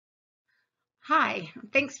Hi,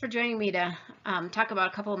 thanks for joining me to talk about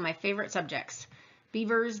a couple of my favorite subjects,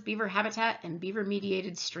 beavers, beaver habitat, and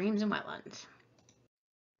beaver-mediated streams and wetlands.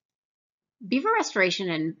 Beaver restoration,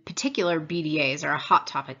 in particular BDAs, are a hot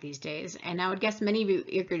topic these days, and I would guess many of you are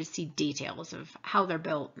eager to see details of how they're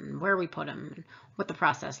built and where we put them and what the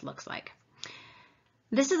process looks like.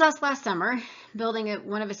 This is us last summer, building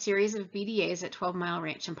one of a series of BDAs at 12 Mile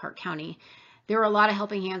Ranch in Park County. There were a lot of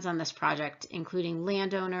helping hands on this project, including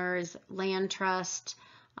landowners, land trust,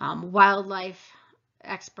 wildlife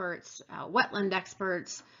experts, wetland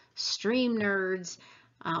experts, stream nerds.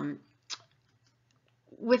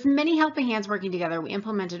 With many helping hands working together, we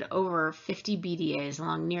implemented over 50 BDAs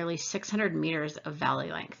along nearly 600 meters of valley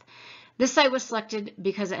length. This site was selected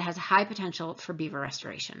because it has high potential for beaver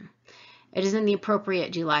restoration. It is in the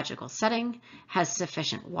appropriate geological setting, has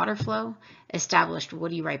sufficient water flow, established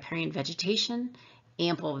woody riparian vegetation,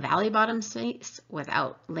 ample valley bottom space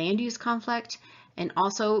without land use conflict, and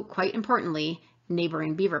also, quite importantly,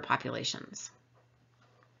 neighboring beaver populations.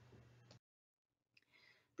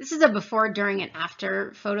 This is a before, during, and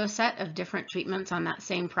after photo set of different treatments on that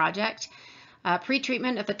same project.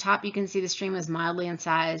 Pre-treatment at the top, you can see the stream is mildly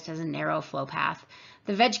incised, has a narrow flow path.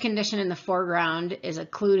 The veg condition in the foreground is a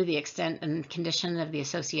clue to the extent and condition of the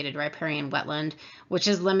associated riparian wetland, which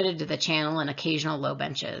is limited to the channel and occasional low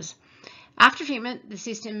benches. After treatment, the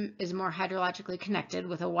system is more hydrologically connected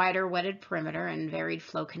with a wider wetted perimeter and varied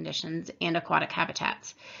flow conditions and aquatic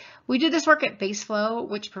habitats. We did this work at base flow,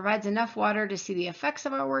 which provides enough water to see the effects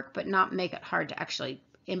of our work, but not make it hard to actually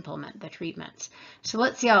implement the treatments. So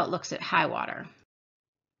let's see how it looks at high water.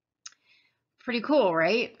 Pretty cool,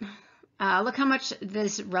 right? Look how much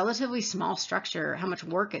this relatively small structure, how much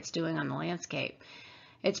work it's doing on the landscape.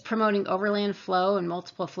 It's promoting overland flow and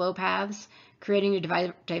multiple flow paths, creating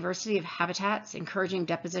a diversity of habitats, encouraging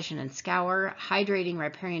deposition and scour, hydrating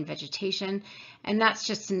riparian vegetation, and that's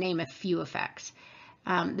just to name a few effects.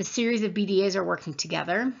 The series of BDAs are working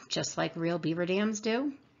together, just like real beaver dams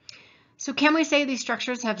do. So can we say these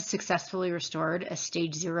structures have successfully restored a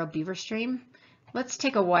stage 0 beaver stream? Let's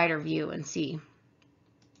take a wider view and see.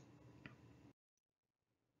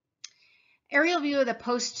 Aerial view of the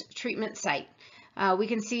post-treatment site. We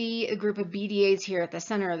can see a group of BDAs here at the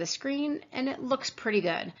center of the screen, and it looks pretty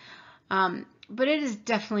good. But it is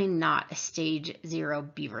definitely not a stage 0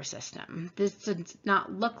 beaver system. This does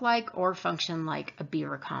not look like or function like a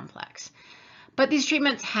beaver complex. But these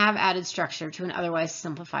treatments have added structure to an otherwise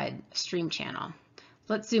simplified stream channel.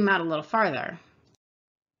 Let's zoom out a little farther.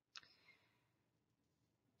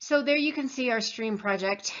 So there you can see our stream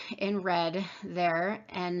project in red there,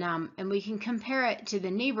 and we can compare it to the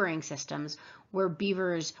neighboring systems where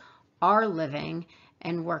beavers are living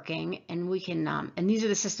and working, and we can and these are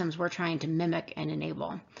the systems we're trying to mimic and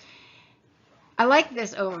enable. I like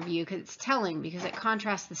this overview because it's telling, because it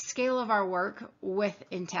contrasts the scale of our work with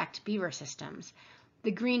intact beaver systems.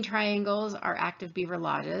 The green triangles are active beaver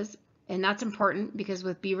lodges, and that's important because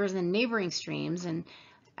with beavers in neighboring streams and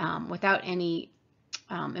without any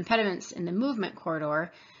impediments in the movement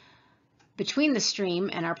corridor between the stream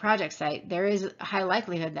and our project site, there is a high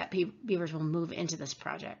likelihood that beavers will move into this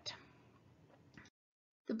project.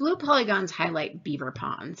 The blue polygons highlight beaver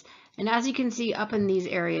ponds, and as you can see up in these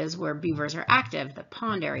areas where beavers are active, the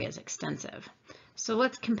pond area is extensive. So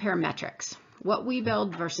let's compare metrics, what we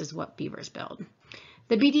build versus what beavers build.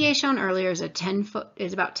 The BDA shown earlier is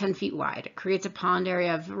about 10 feet wide. It creates a pond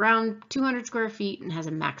area of around 200 square feet and has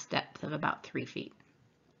a max depth of about 3 feet.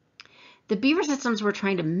 The beaver systems we're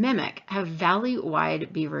trying to mimic have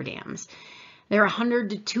valley-wide beaver dams. They're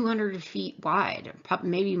 100 to 200 feet wide,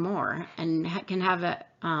 maybe more, and can have a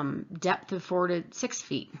depth of 4 to 6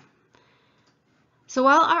 feet. So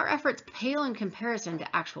while our efforts pale in comparison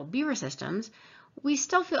to actual beaver systems, we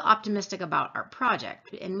still feel optimistic about our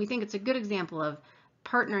project, and we think it's a good example of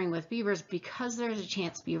partnering with beavers because there's a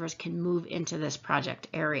chance beavers can move into this project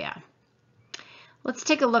area. Let's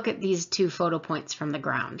take a look at these two photo points from the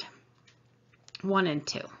ground, 1 and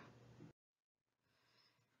 2.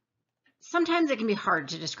 Sometimes it can be hard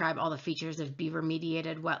to describe all the features of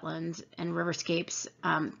beaver-mediated wetlands and riverscapes.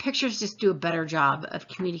 Pictures just do a better job of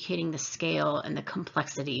communicating the scale and the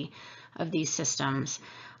complexity of these systems.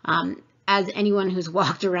 As anyone who's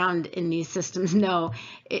walked around in these systems know,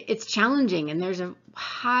 it's challenging, and there's a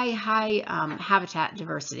high habitat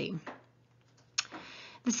diversity.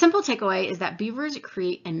 The simple takeaway is that beavers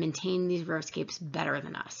create and maintain these riverscapes better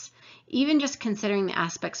than us, even just considering the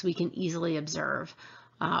aspects we can easily observe.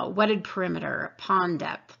 Wetted perimeter, pond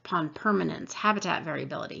depth, pond permanence, habitat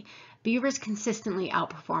variability. Beavers consistently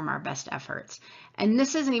outperform our best efforts. And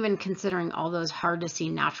this isn't even considering all those hard to see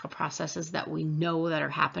natural processes that we know that are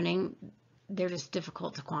happening they're just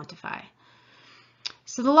difficult to quantify.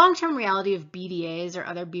 So the long-term reality of BDAs or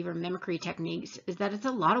other beaver mimicry techniques is that it's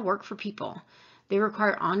a lot of work for people. They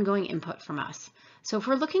require ongoing input from us. So if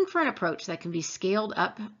we're looking for an approach that can be scaled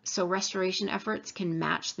up so restoration efforts can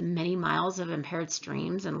match the many miles of impaired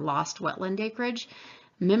streams and lost wetland acreage,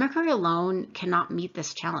 mimicry alone cannot meet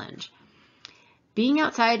this challenge. Being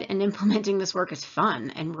outside and implementing this work is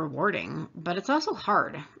fun and rewarding, but it's also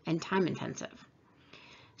hard and time intensive.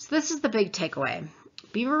 So this is the big takeaway.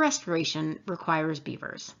 Beaver restoration requires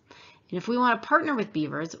beavers. And if we want to partner with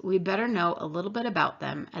beavers, we better know a little bit about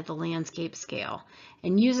them at the landscape scale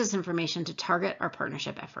and use this information to target our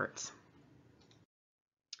partnership efforts.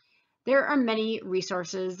 There are many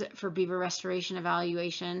resources for beaver restoration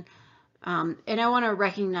evaluation, and I want to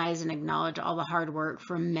recognize and acknowledge all the hard work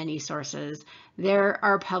from many sources. There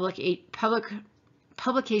are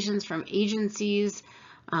publications from agencies,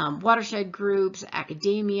 watershed groups,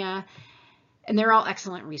 academia, and they're all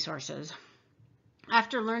excellent resources.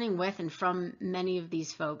 After learning with and from many of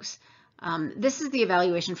these folks, this is the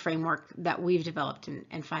evaluation framework that we've developed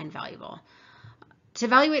and find valuable. To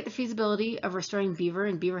evaluate the feasibility of restoring beaver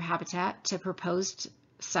and beaver habitat to proposed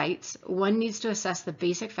sites, one needs to assess the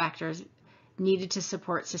basic factors needed to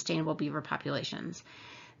support sustainable beaver populations.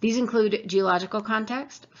 These include geological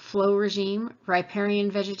context, flow regime,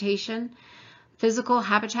 riparian vegetation, physical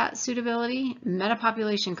habitat suitability,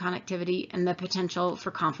 metapopulation connectivity, and the potential for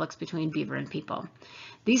conflicts between beaver and people.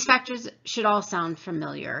 These factors should all sound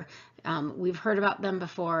familiar. We've heard about them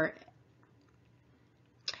before.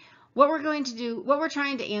 What we're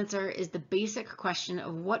trying to answer is the basic question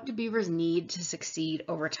of what do beavers need to succeed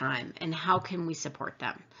over time and how can we support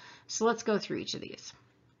them? So let's go through each of these.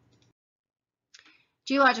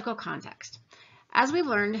 Geological context. As we've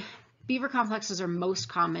learned, beaver complexes are most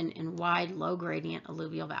common in wide, low gradient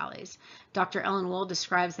alluvial valleys. Dr. Ellen Wool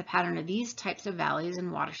describes the pattern of these types of valleys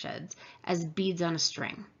and watersheds as beads on a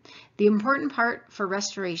string. The important part for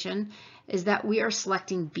restoration is that we are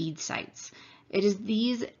selecting bead sites. It is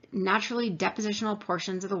these naturally depositional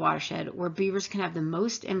portions of the watershed where beavers can have the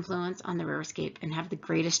most influence on the riverscape and have the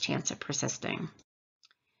greatest chance of persisting.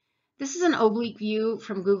 This is an oblique view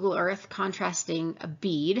from Google Earth contrasting a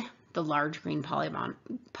bead, the large green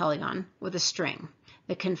polygon, with a string,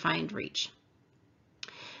 the confined reach.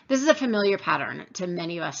 This is a familiar pattern to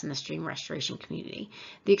many of us in the stream restoration community.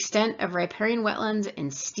 The extent of riparian wetlands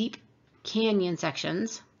in steep canyon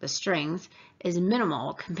sections, the strings, is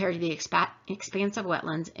minimal compared to the expansive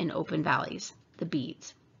wetlands in open valleys, the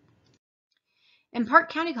beads. In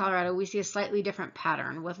Park County, Colorado, we see a slightly different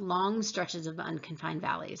pattern with long stretches of unconfined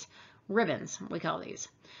valleys, ribbons, we call these.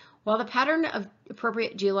 While the pattern of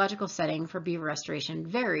appropriate geological setting for beaver restoration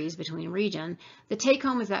varies between region, the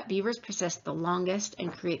take-home is that beavers persist the longest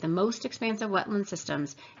and create the most expansive wetland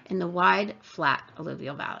systems in the wide, flat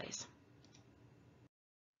alluvial valleys.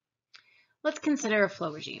 Let's consider a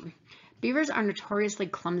flow regime. Beavers are notoriously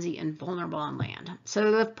clumsy and vulnerable on land, so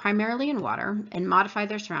they live primarily in water and modify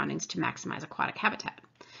their surroundings to maximize aquatic habitat.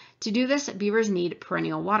 To do this, beavers need a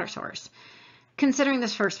perennial water source. Considering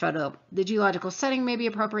this first photo, the geological setting may be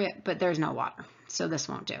appropriate, but there's no water, so this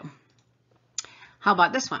won't do. How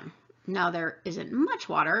about this one? Now there isn't much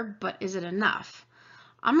water, but is it enough?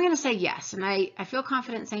 I'm going to say yes, and I feel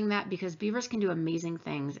confident saying that because beavers can do amazing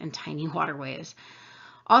things in tiny waterways.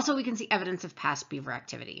 Also, we can see evidence of past beaver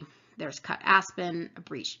activity. There's cut aspen, a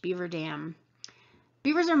breached beaver dam.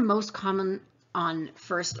 Beavers are most common on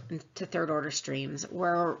first to third order streams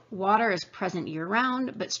where water is present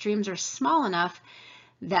year-round, but streams are small enough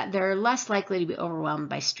that they're less likely to be overwhelmed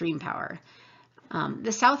by stream power.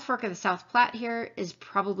 The South Fork of the South Platte here is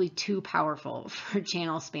probably too powerful for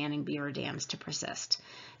channel spanning beaver dams to persist.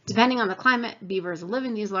 Depending on the climate, beavers live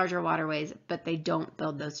in these larger waterways, but they don't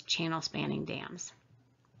build those channel spanning dams.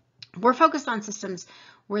 We're focused on systems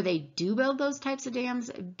where they do build those types of dams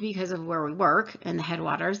because of where we work in the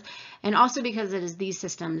headwaters, and also because it is these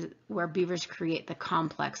systems where beavers create the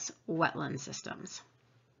complex wetland systems.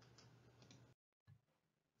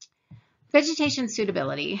 Vegetation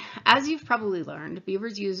suitability. As you've probably learned,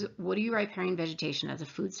 beavers use woody riparian vegetation as a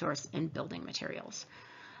food source and building materials.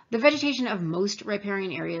 The vegetation of most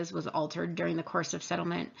riparian areas was altered during the course of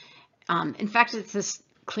settlement. In fact, this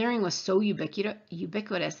clearing was so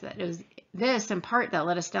ubiquitous that it was this, in part, that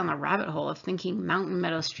led us down the rabbit hole of thinking mountain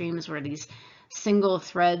meadow streams were these single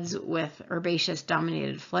threads with herbaceous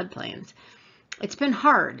dominated floodplains. It's been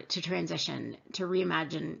hard to transition to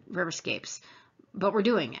reimagine riverscapes, but we're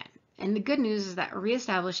doing it. And the good news is that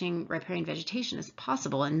reestablishing riparian vegetation is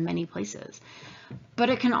possible in many places, but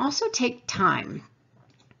it can also take time.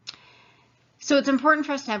 So it's important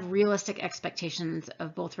for us to have realistic expectations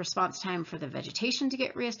of both response time for the vegetation to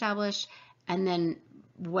get reestablished and then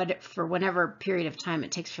for whatever period of time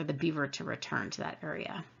it takes for the beaver to return to that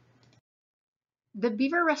area. The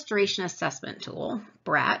Beaver Restoration Assessment Tool,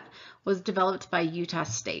 BRAT, was developed by Utah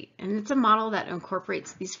State, and it's a model that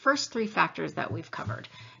incorporates these first three factors that we've covered: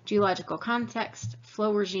 geological context,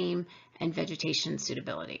 flow regime, and vegetation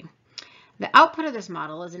suitability. The output of this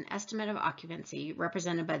model is an estimate of occupancy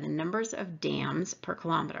represented by the numbers of dams per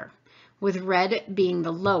kilometer, with red being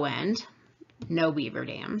the low end, no beaver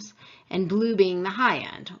dams, and blue being the high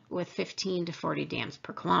end, with 15 to 40 dams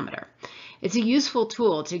per kilometer. It's a useful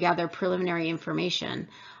tool to gather preliminary information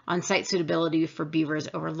on site suitability for beavers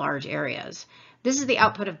over large areas. This is the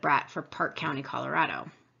output of BRAT for Park County, Colorado.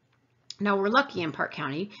 Now we're lucky in Park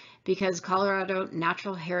County because Colorado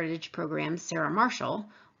Natural Heritage Program's Sarah Marshall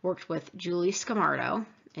worked with Julie Scamardo,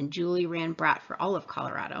 and Julie ran BRAT for all of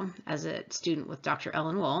Colorado as a student with Dr.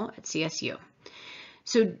 Ellen Wool at CSU.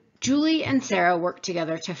 So Julie and Sarah worked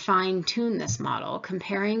together to fine-tune this model,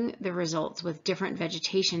 comparing the results with different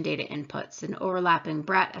vegetation data inputs and overlapping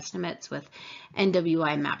BRAT estimates with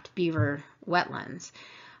NWI mapped beaver wetlands.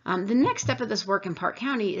 The next step of this work in Park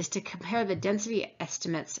County is to compare the density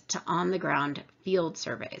estimates to on-the-ground field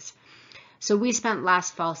surveys. So we spent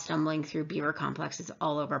last fall stumbling through beaver complexes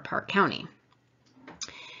all over Park County.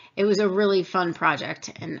 It was a really fun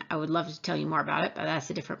project, and I would love to tell you more about it, but that's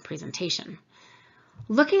a different presentation.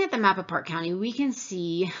 Looking at the map of Park County, we can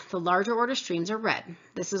see the larger order streams are red.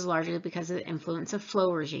 This is largely because of the influence of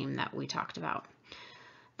flow regime that we talked about.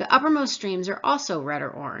 The uppermost streams are also red or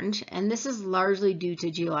orange, and this is largely due to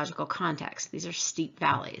geological context. These are steep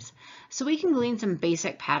valleys. So we can glean some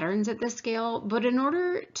basic patterns at this scale, but in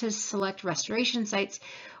order to select restoration sites,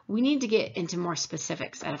 we need to get into more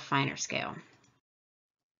specifics at a finer scale.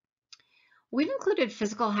 We've included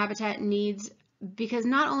physical habitat needs because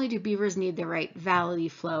not only do beavers need the right valley,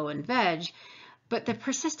 flow, and veg, but the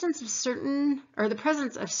presence of certain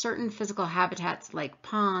physical habitats like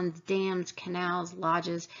ponds, dams, canals,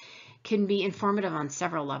 lodges can be informative on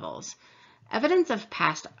several levels. Evidence of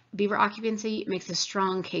past beaver occupancy makes a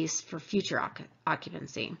strong case for future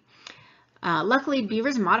occupancy. Luckily,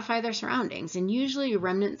 beavers modify their surroundings, and usually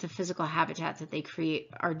remnants of physical habitats that they create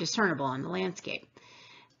are discernible on the landscape.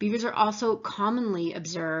 Beavers are also commonly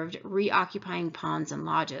observed reoccupying ponds and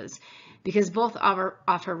lodges because both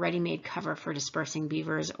offer ready-made cover for dispersing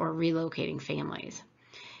beavers or relocating families.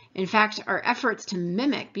 In fact, our efforts to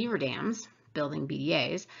mimic beaver dams, building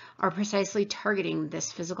BDAs, are precisely targeting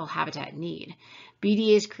this physical habitat need.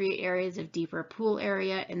 BDAs create areas of deeper pool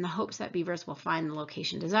area in the hopes that beavers will find the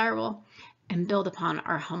location desirable and build upon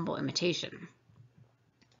our humble imitation.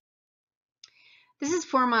 This is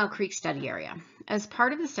 4 Mile Creek study area. As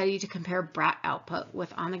part of the study to compare BRAT output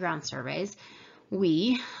with on-the-ground surveys,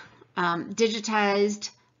 we digitized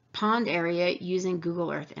pond area using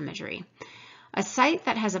Google Earth imagery. A site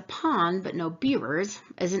that has a pond but no beavers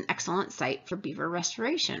is an excellent site for beaver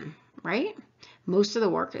restoration, right? Most of the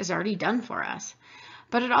work is already done for us.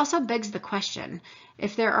 But it also begs the question,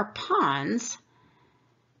 if there are ponds,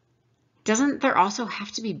 doesn't there also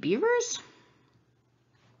have to be beavers?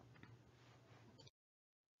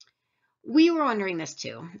 We were wondering this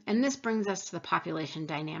too, and this brings us to the population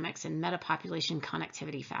dynamics and metapopulation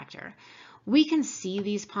connectivity factor. We can see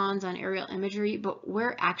these ponds on aerial imagery, but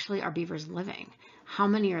where actually are beavers living? How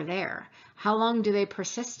many are there? How long do they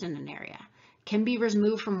persist in an area? Can beavers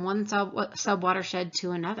move from one sub-watershed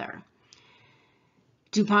to another?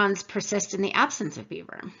 Do ponds persist in the absence of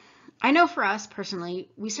beaver? I know for us personally,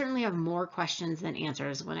 we certainly have more questions than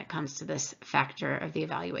answers when it comes to this factor of the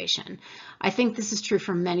evaluation. I think this is true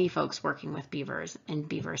for many folks working with beavers and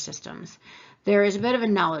beaver systems. There is a bit of a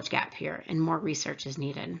knowledge gap here and more research is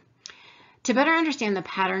needed. To better understand the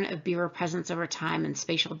pattern of beaver presence over time and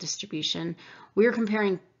spatial distribution, we are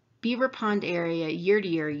comparing beaver pond area year to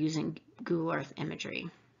year using Google Earth imagery.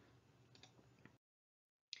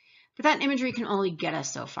 But that imagery can only get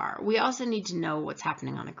us so far. We also need to know what's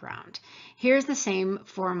happening on the ground. Here's the same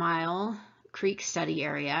 4 Mile Creek study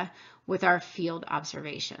area with our field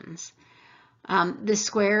observations. The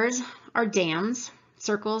squares are dams,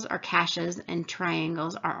 circles are caches, and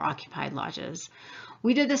triangles are occupied lodges.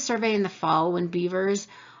 We did this survey in the fall when beavers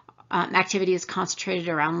activity is concentrated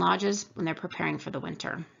around lodges when they're preparing for the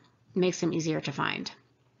winter. It makes them easier to find.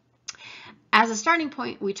 As a starting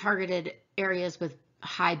point, we targeted areas with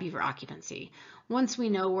high beaver occupancy. Once we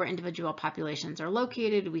know where individual populations are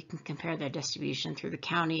located, we can compare their distribution through the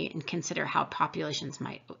county and consider how populations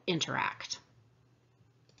might interact.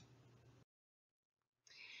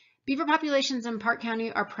 Beaver populations in Park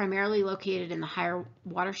County are primarily located in the higher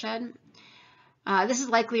watershed. This is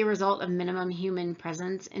likely a result of minimum human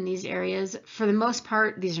presence in these areas. For the most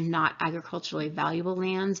part, these are not agriculturally valuable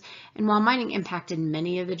lands, and while mining impacted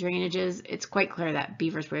many of the drainages, it's quite clear that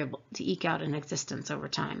beavers were able to eke out an existence over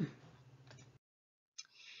time.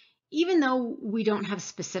 Even though we don't have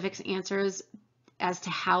specific answers as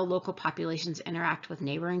to how local populations interact with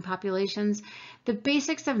neighboring populations, the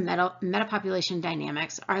basics of metapopulation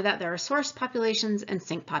dynamics are that there are source populations and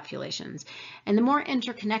sink populations. And the more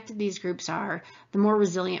interconnected these groups are, the more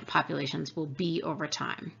resilient populations will be over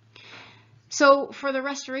time. So for the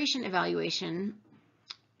restoration evaluation,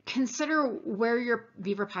 consider where your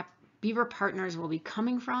beaver partners will be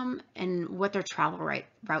coming from and what their travel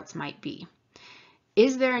routes might be.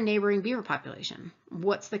 Is there a neighboring beaver population?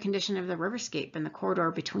 What's the condition of the riverscape and the corridor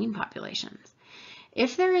between populations?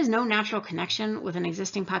 If there is no natural connection with an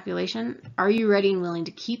existing population, are you ready and willing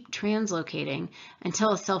to keep translocating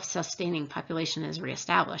until a self-sustaining population is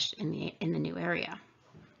reestablished in the new area?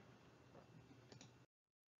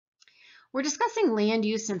 We're discussing land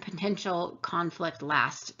use and potential conflict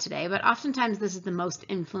last today, but oftentimes this is the most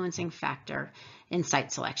influencing factor in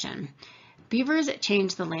site selection. Beavers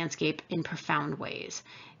change the landscape in profound ways.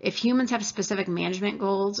 If humans have specific management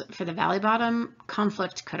goals for the valley bottom,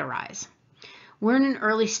 conflict could arise. We're in an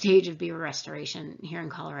early stage of beaver restoration here in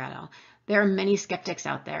Colorado. There are many skeptics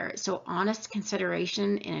out there, so honest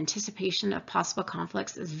consideration and anticipation of possible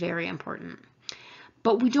conflicts is very important.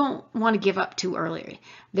 But we don't want to give up too early.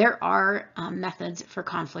 There are methods for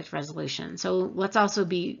conflict resolution, so let's also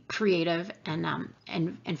be creative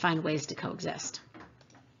and find ways to coexist.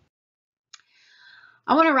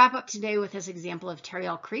 I want to wrap up today with this example of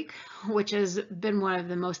Terriel Creek, which has been one of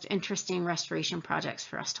the most interesting restoration projects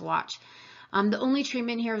for us to watch. The only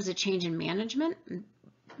treatment here was a change in management.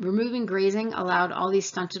 Removing grazing allowed all these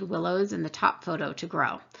stunted willows in the top photo to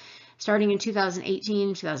grow. Starting in 2018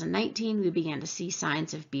 and 2019, we began to see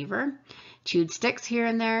signs of beaver, chewed sticks here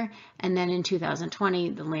and there, and then in 2020,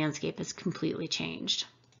 the landscape has completely changed.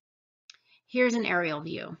 Here's an aerial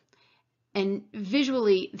view. And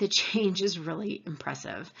visually, the change is really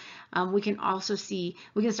impressive. We can also see,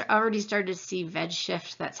 already start to see veg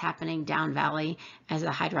shift that's happening down valley as the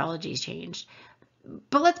hydrology changed.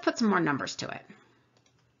 But let's put some more numbers to it.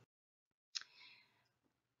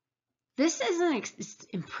 This is an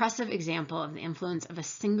impressive example of the influence of a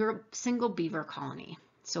single beaver colony.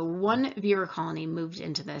 So one beaver colony moved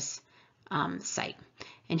into this site.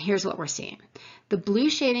 And here's what we're seeing. The blue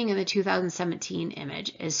shading in the 2017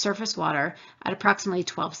 image is surface water at approximately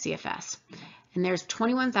 12 CFS. And there's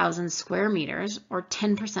 21,000 square meters, or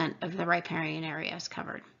 10% of the riparian area is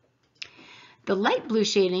covered. The light blue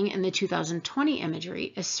shading in the 2020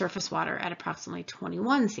 imagery is surface water at approximately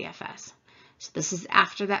 21 CFS. So this is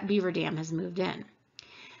after that beaver dam has moved in.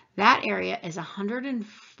 That area is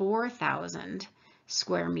 104,000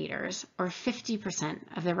 square meters, or 50%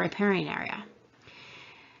 of the riparian area.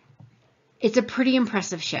 It's a pretty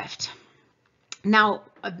impressive shift. Now,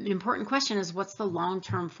 an important question is, what's the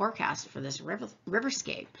long-term forecast for this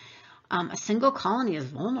riverscape? A single colony is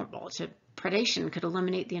vulnerable to predation, could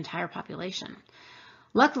eliminate the entire population.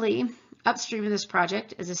 Luckily, upstream of this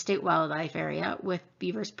project is a state wildlife area with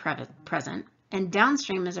beavers present, and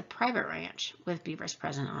downstream is a private ranch with beavers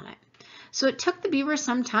present on it. So it took the beavers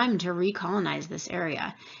some time to recolonize this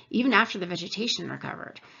area, even after the vegetation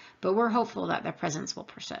recovered, but we're hopeful that their presence will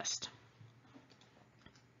persist.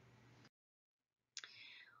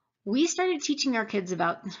 We started teaching our kids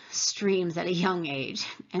about streams at a young age,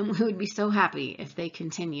 and we would be so happy if they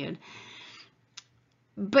continued.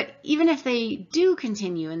 But even if they do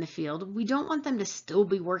continue in the field, we don't want them to still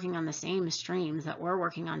be working on the same streams that we're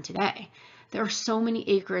working on today. There are so many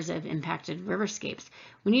acres of impacted riverscapes.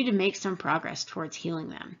 We need to make some progress towards healing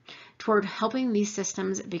them, toward helping these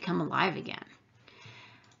systems become alive again.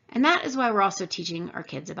 And that is why we're also teaching our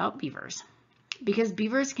kids about beavers, because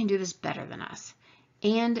beavers can do this better than us.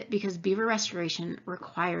 And because beaver restoration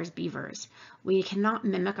requires beavers, we cannot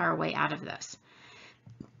mimic our way out of this.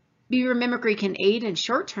 Beaver mimicry can aid in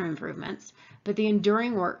short-term improvements, but the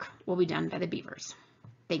enduring work will be done by the beavers.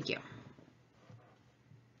 Thank you.